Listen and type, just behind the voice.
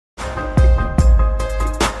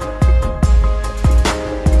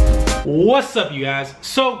What's up, you guys?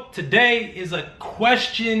 So today is a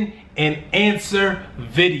question and answer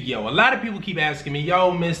video. A lot of people keep asking me,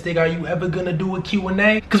 yo Mystic, are you ever gonna do a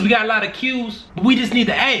Q&A? Because we got a lot of Q's, but we just need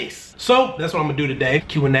the A's. So that's what I'm gonna do today.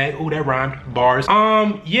 Q&A. Ooh, that rhymed. Bars.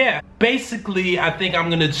 Yeah. Basically, I think I'm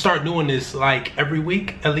gonna start doing this like every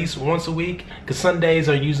week, at least once a week. Because Sundays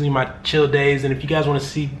are usually my chill days. And if you guys wanna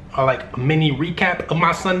see like a mini recap of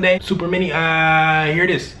my Sunday, super mini, here it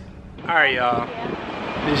is. All right, y'all.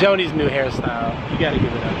 Joni's new hairstyle. You gotta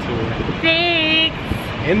give it up to her. Thanks.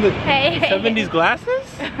 In the Hey. 70s glasses?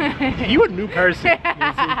 You a new person.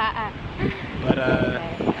 But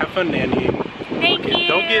have fun, Nanny. Thank you.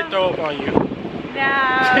 Don't get throw up on you. No.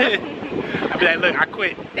 I'll be like, look, I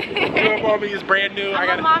quit. Throw up on me is brand new.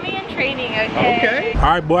 I'm a mommy in training, okay? Okay. All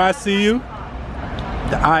right, boy, I see you.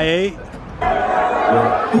 The I-8.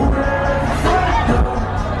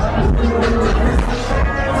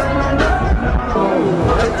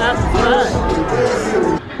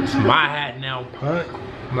 It's my hat now, punt.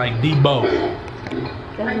 I'm like Debo.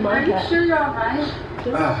 Are you sure you're alright?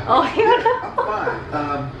 Oh, you're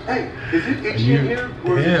I'm fine. Hey, is it itchy in here?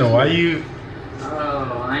 Damn, why you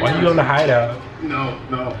on the hideout? No.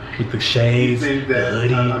 With the shades, the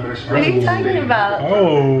hoodie. What are you talking about?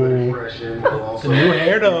 Oh, the new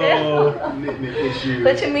hair though.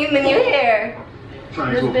 What you mean the new hair? This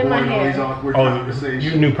has been my hair. Oh,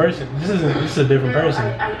 you're a new person. This is a different person.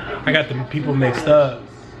 I got the people mixed up.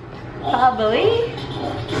 Probably.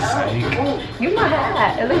 Psych. You my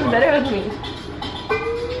hat. It looks better on me.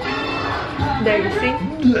 There, you see?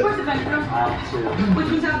 Which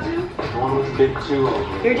one's out too? One was a bit too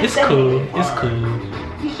over. You're It's just cool. It's cool.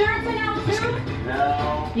 You sure it's an out too?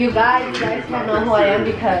 No. You guys don't know who I am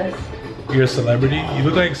because You're a celebrity. You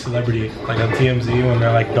look like a celebrity, like on TMZ when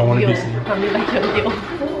they're like, don't want to be seen. I'm like yo.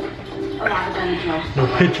 No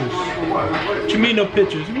pictures. What you mean no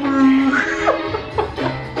pictures?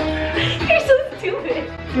 You're so stupid.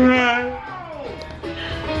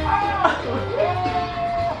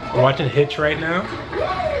 We're watching Hitch right now,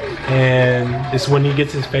 and it's when he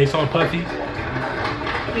gets his face all puffy.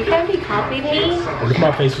 You can't be copying me. What if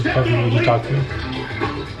my face was puffy when you talk to me?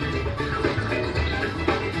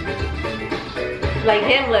 Like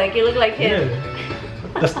him, look. You look like him.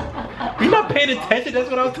 Yeah. You're not paying attention,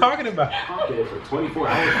 that's what I was talking about. Okay, for 24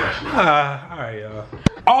 hours. Alright, y'all.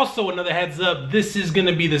 Also, another heads up, this is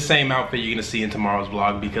gonna be the same outfit you're gonna see in tomorrow's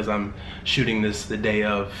vlog because I'm shooting this the day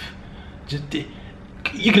of.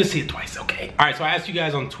 You're gonna see it twice, okay? Alright, so I asked you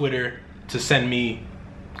guys on Twitter to send me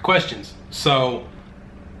questions. So,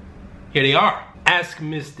 here they are. Ask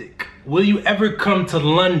Mystic, will you ever come to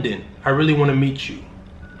London? I really wanna meet you.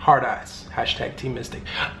 Hard eyes, hashtag Team Mystic.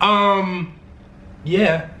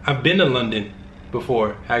 Yeah, I've been to London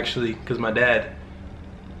before, actually, because my dad,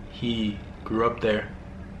 he grew up there.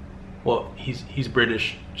 Well, he's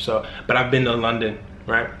British, so, but I've been to London,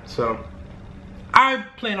 right? So, I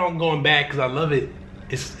plan on going back because I love it.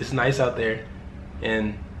 It's nice out there,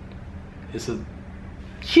 and it's a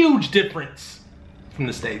huge difference from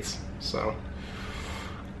the States. So,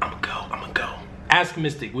 I'm gonna go. Ask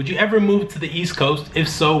Mystic, would you ever move to the East Coast? If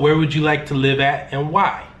so, where would you like to live at and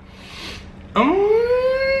why? I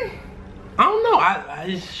don't know.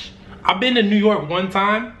 I've been to New York one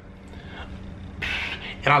time,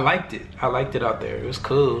 and I liked it. I liked it out there. It was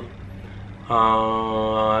cool.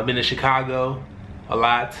 I've been to Chicago a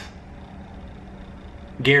lot.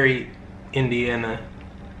 Gary, Indiana,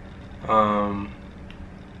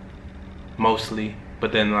 mostly.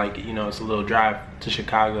 But then, like, you know, it's a little drive to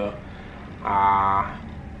Chicago.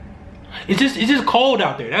 It's just cold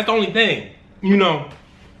out there. That's the only thing. You know,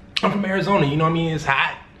 I'm from Arizona. You know what I mean? It's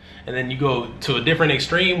hot, and then you go to a different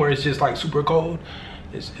extreme where it's just like super cold.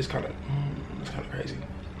 It's kind of crazy.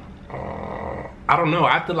 I don't know.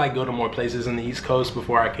 I have to like go to more places in the East Coast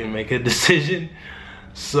before I can make a decision.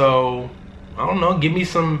 So I don't know. Give me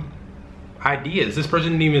some ideas. This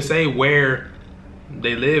person didn't even say where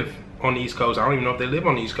they live on the East Coast. I don't even know if they live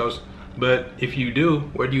on the East Coast. But if you do,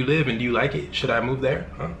 where do you live and do you like it? Should I move there?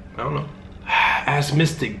 Huh? I don't know. Ask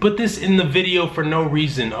Mystic, put this in the video for no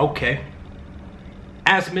reason. Okay.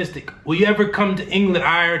 Ask Mystic, will you ever come to England?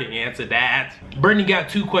 I already answered that. Brittany got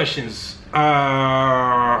 2 questions.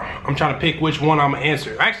 I'm trying to pick which one I'm gonna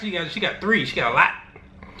answer. Actually, she got 3. She got a lot.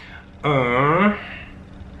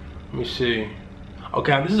 Let me see.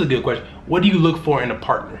 Okay, this is a good question. What do you look for in a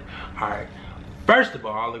partner? All right. First of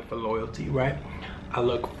all, I look for loyalty, right? I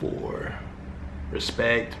look for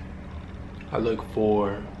respect. I look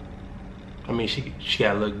for, I mean, she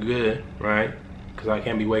gotta look good, right? Because I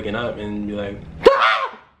can't be waking up and be like,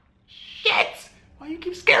 ah! Shit! Why you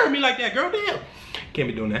keep scaring me like that, girl? Damn. Can't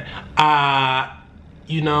be doing that.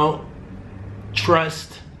 You know,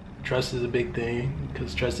 Trust is a big thing,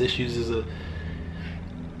 because trust issues is a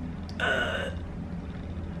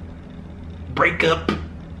breakup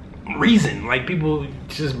reason. Like, people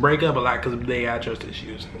just break up a lot because they have trust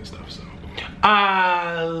issues and stuff. So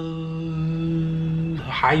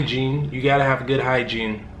hygiene, you gotta have good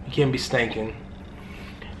hygiene. You can't be stinking.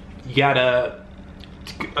 You gotta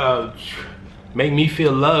make me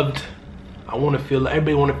feel loved.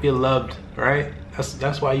 Everybody want to feel loved, right?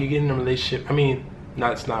 That's why you get in a relationship. I mean,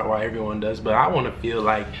 that's not why everyone does, but I want to feel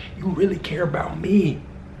like you really care about me,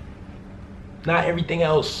 not everything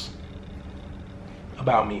else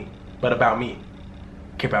about me, but about me.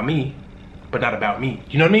 Care about me, but not about me.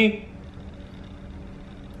 You know what I mean?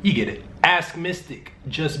 You get it. Ask Mystic,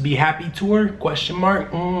 just be happy tour? Question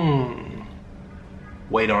mark.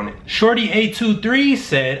 Wait on it. Shorty823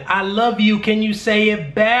 said, I love you. Can you say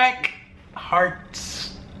it back?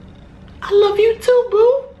 Hearts. I love you too,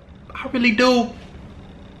 boo. I really do.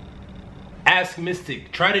 Ask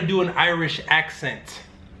Mystic, try to do an Irish accent.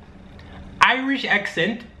 Irish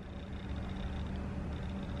accent?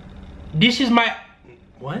 This is my...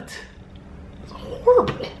 What? That's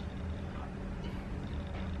horrible.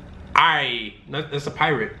 That's a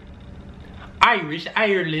pirate. Irish,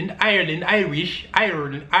 Ireland, Irish,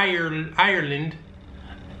 Ireland.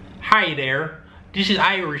 Hi there. This is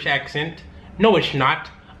Irish accent. No, it's not.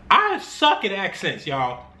 I suck at accents,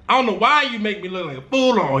 y'all. I don't know why you make me look like a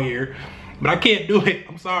fool on here, but I can't do it.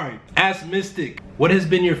 I'm sorry. Ask Mystic, what has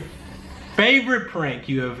been your favorite prank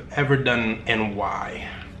you have ever done and why?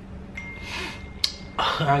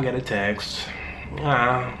 I got a text.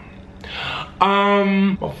 My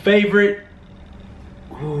favorite,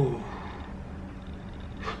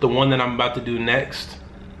 the one that I'm about to do next,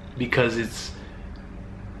 because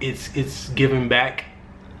it's giving back.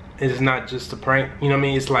 It's not just a prank, you know what I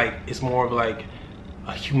mean? It's like, it's more of like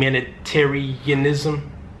a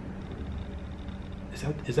humanitarianism.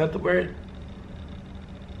 Is that the word?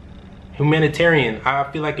 Humanitarian. I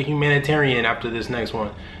feel like a humanitarian after this next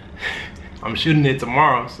one. I'm shooting it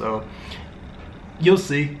tomorrow, so you'll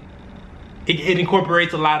see. It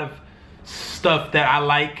incorporates a lot of stuff that I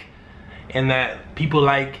like and that people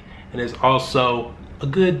like, and it's also a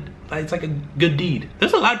good, it's like a good deed.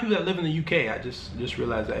 There's a lot of people that live in the UK. I just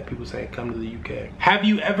realized that people say come to the UK. Have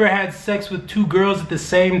you ever had sex with 2 girls at the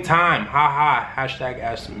same time? Haha. Hashtag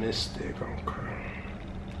Ask Mystic. Okay.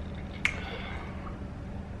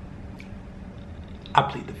 I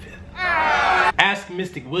plead the 5th. Ask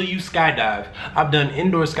Mystic, will you skydive? I've done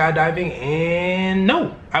indoor skydiving, and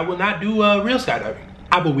no, I will not do real skydiving.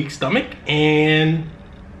 I have a weak stomach, and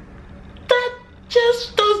that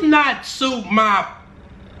just does not suit my...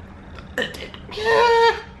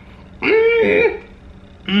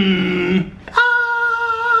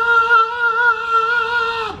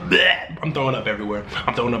 I'm throwing up everywhere.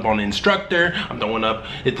 I'm throwing up on the instructor. I'm throwing up.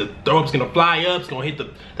 The throw up's gonna fly up. It's gonna hit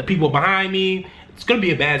the people behind me. It's gonna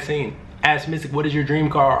be a bad scene. Ask Mystic, what is your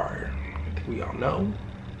dream car? I think we all know.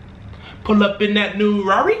 Pull up in that new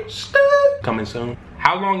Rari. Coming soon.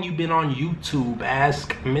 How long you been on YouTube?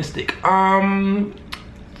 Ask Mystic.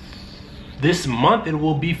 This month it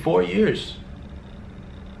will be 4 years.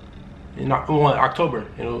 In October,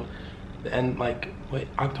 it'll end like, wait,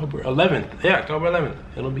 October 11th. Yeah, October 11th.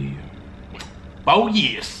 It'll be 4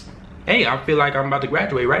 years. Hey, I feel like I'm about to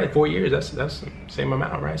graduate, right? At 4 years, that's the same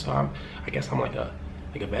amount, right? So I guess I'm like a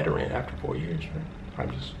veteran after 4 years, right?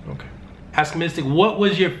 I'm just, okay. Ask Mystic, what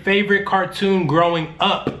was your favorite cartoon growing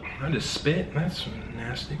up? I just spit, that's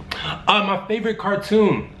nasty. My favorite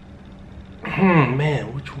cartoon.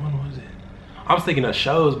 Man, which one was it? I was thinking of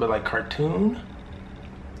shows, but like cartoon?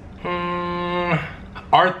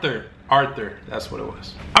 Arthur, that's what it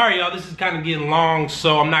was. All right, y'all, this is kind of getting long,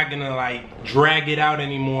 so I'm not gonna like drag it out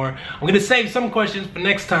anymore. I'm gonna save some questions for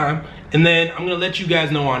next time, and then I'm gonna let you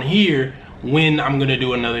guys know on here when I'm gonna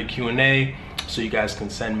do another Q&A, so you guys can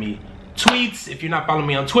send me tweets. If you're not following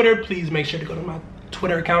me on Twitter, please make sure to go to my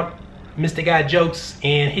Twitter account, Mr. Guy Jokes,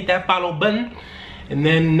 and hit that follow button. And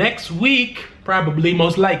then next week, probably,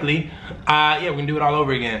 most likely, yeah, we're gonna do it all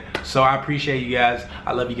over again. So I appreciate you guys.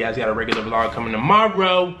 I love you guys. Got a regular vlog coming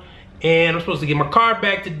tomorrow. And I'm supposed to get my car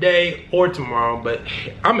back today or tomorrow, but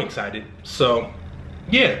I'm excited. So,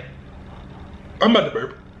 yeah. I'm about to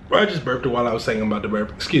burp. I just burped while I was saying I'm about to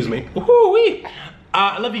burp. Excuse me. Woo-wee.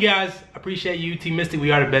 I love you guys. I appreciate you. Team Mystic,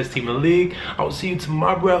 we are the best team in the league. I will see you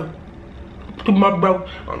tomorrow. I don't know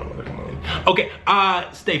what I'm on. Okay,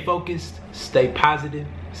 stay focused, stay positive,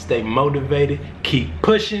 stay motivated, keep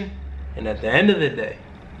pushing, and at the end of the day,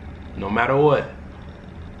 no matter what,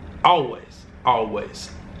 always,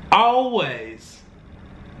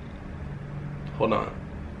 hold on.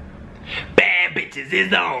 Bad Bad bitches is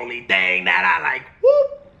the only thing that I like.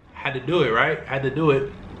 Whoop. Had to do it, right? Had to do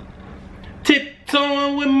it.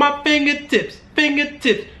 Tiptoeing with my fingertips.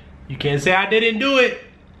 You can't say I didn't do it.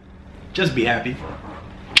 Just be happy.